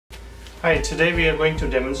Hi, today we are going to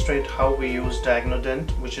demonstrate how we use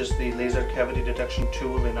Diagnodent, which is the laser cavity detection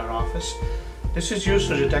tool in our office. This is used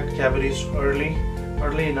to detect cavities early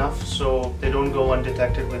enough so they don't go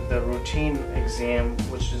undetected with the routine exam,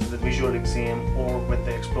 which is the visual exam, or with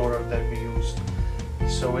the Explorer that we used.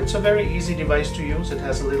 So it's a very easy device to use. It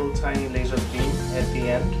has a little tiny laser beam at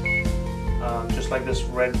the end, just like this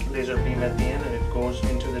red laser beam at the end, and it goes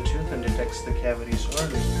into the tooth and detects the cavities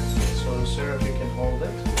early. So Sarah, if you can hold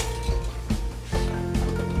it.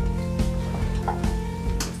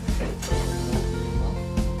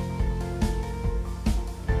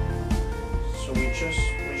 So we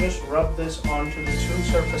just rub this onto the tooth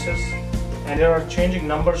surfaces, and there are changing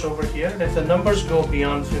numbers over here. And if the numbers go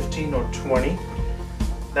beyond 15 or 20,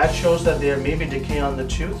 that shows that there may be decay on the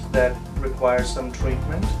tooth that requires some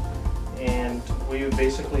treatment, and we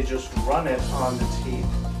basically just run it on the teeth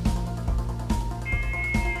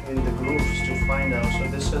in the grooves to find out. So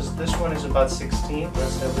this one is about 16.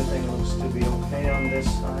 Rest everything looks to be okay on this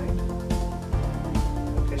side.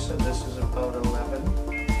 Okay, so this is about 11.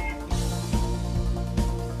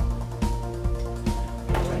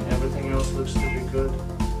 And everything else looks to be good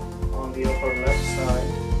on the upper left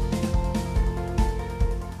side.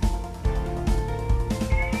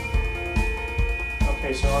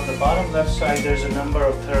 Okay, so on the bottom left side there's a number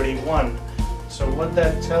of 31. So what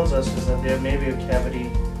that tells us is that there may be a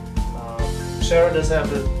cavity. Sarah does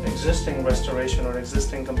have an existing restoration or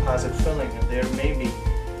existing composite filling, and there may be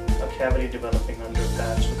a cavity developing under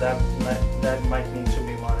that. So that might need to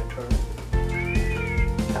be monitored.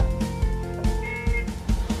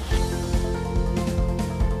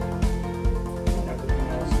 Everything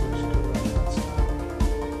else looks good on that side.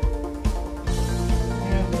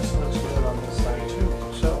 And this looks good on this side too.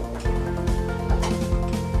 So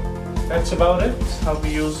that's about it, how we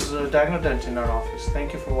use Diagnodent in our office.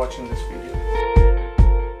 Thank you for watching this video.